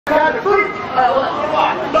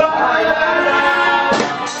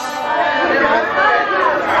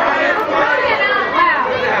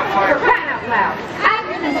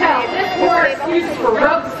Excuses for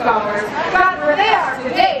road scholars got where they are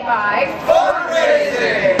today by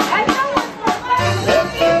fundraising. And no one's more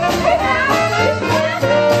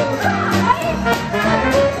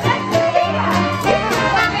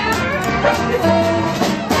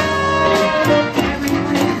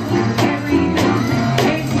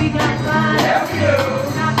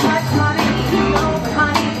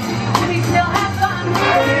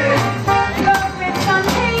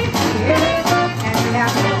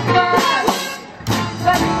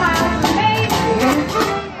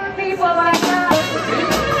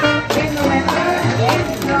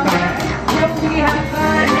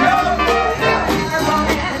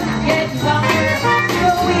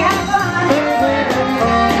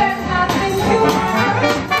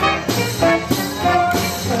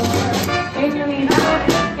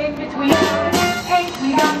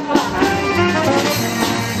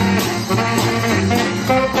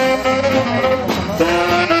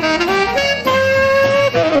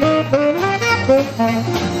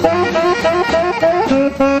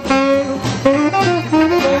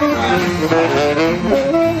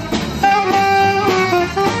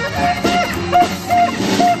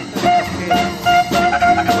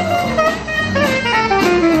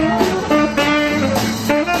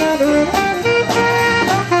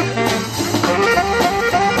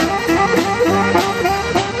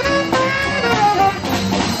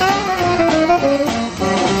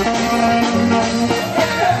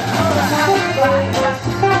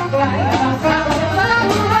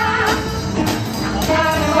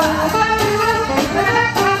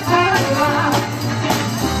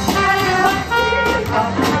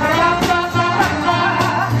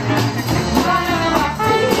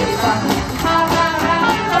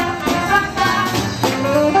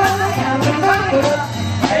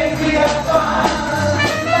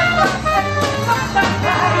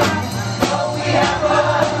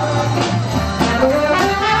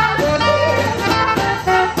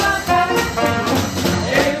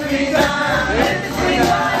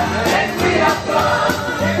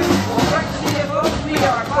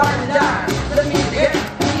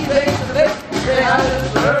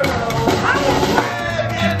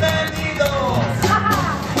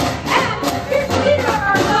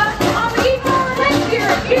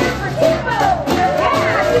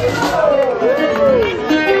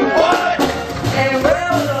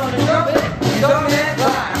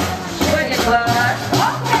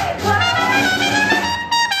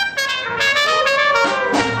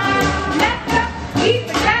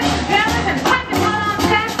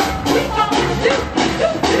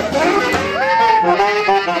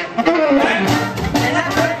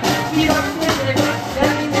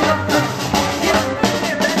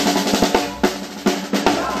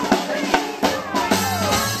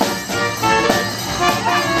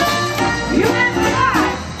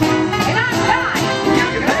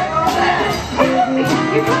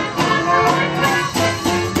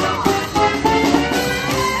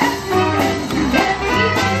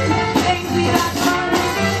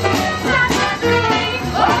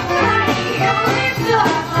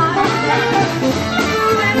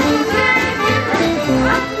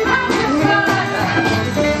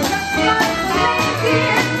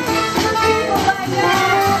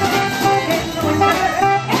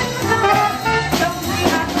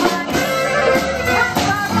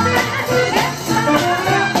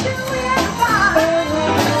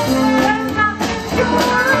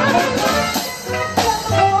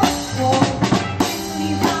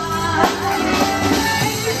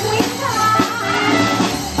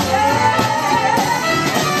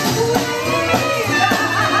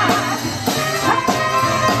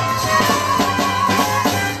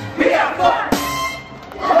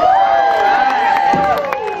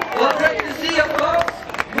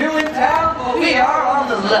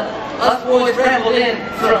Us boys rambled in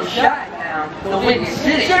from Chi-Town, the Windy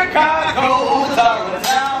City. Chicago's our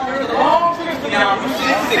town. We're the long distance down Route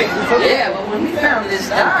 66. Yeah, but when we found this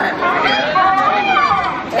dime,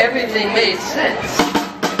 everything made sense.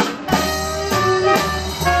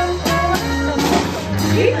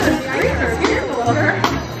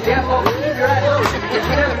 Yeah, well, keep your eyes open. If you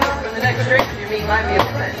never know from the next stranger you meet might be a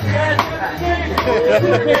friend.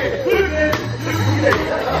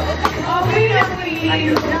 Oh, we don't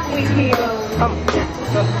leave. Don't we, Kilo?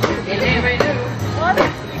 Indeed we do. What?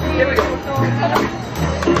 Here we go.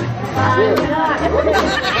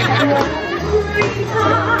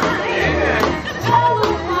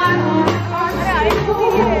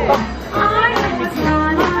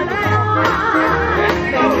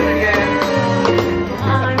 I was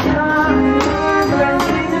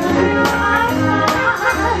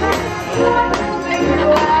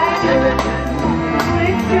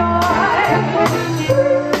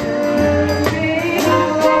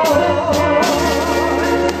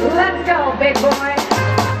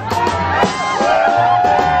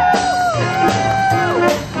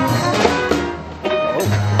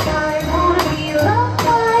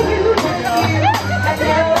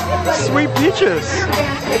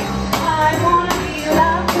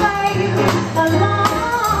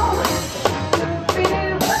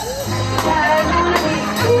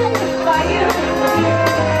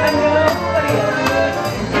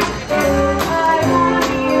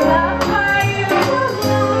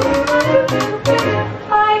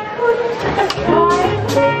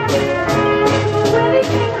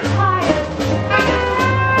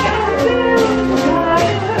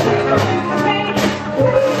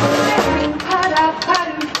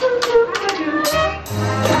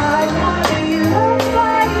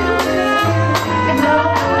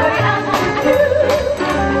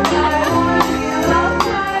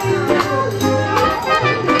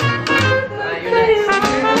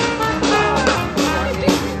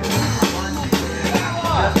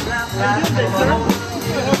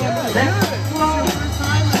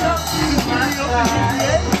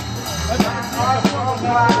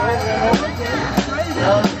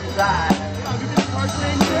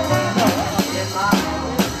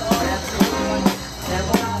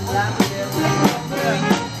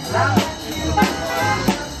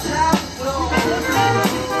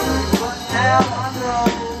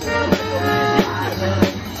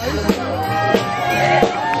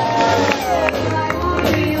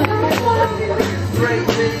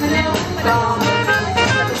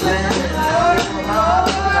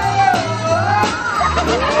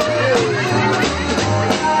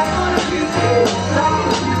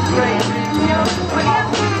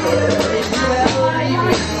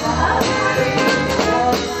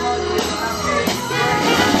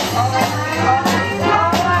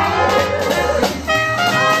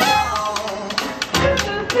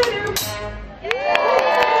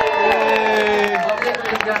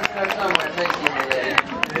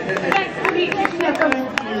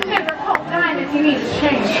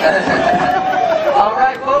All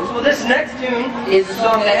right, folks. Well, this next tune is a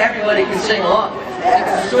song that everybody can sing along with.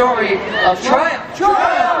 It's a story of triumph,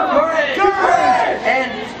 courage,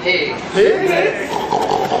 and pigs.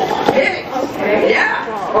 Pigs.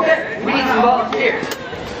 Yeah. Okay. We need some volunteers.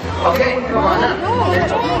 Okay, come on up.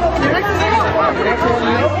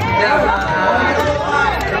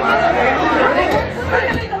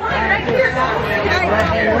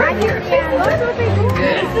 Right here.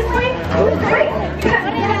 Good.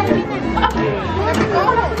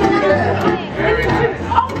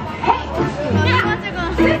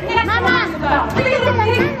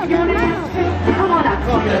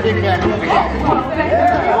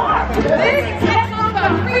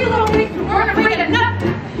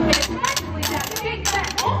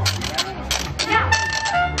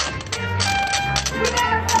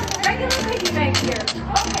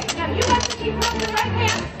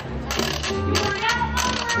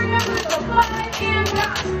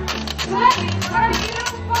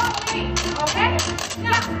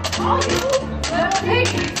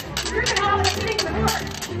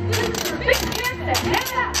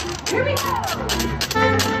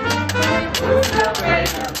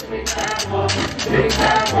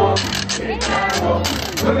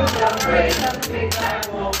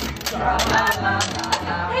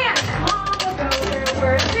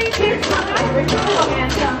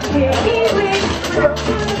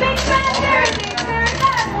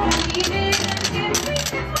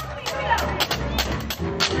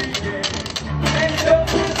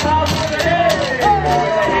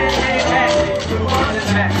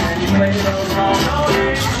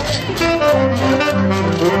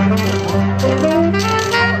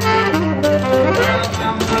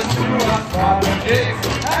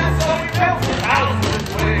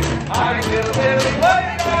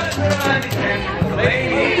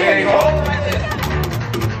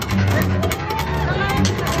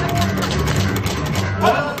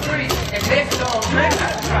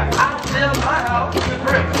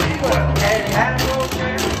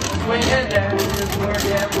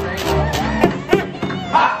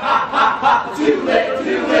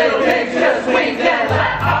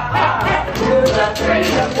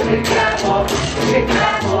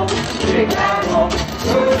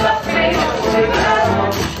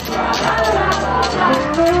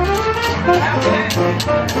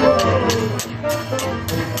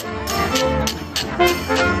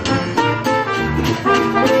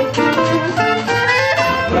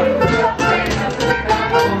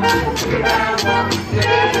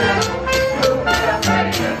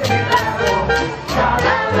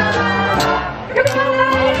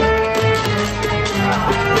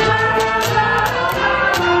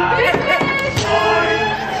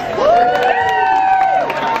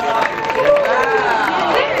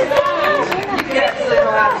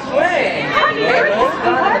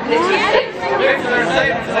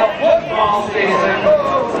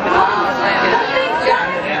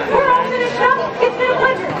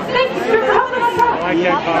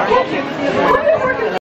 car.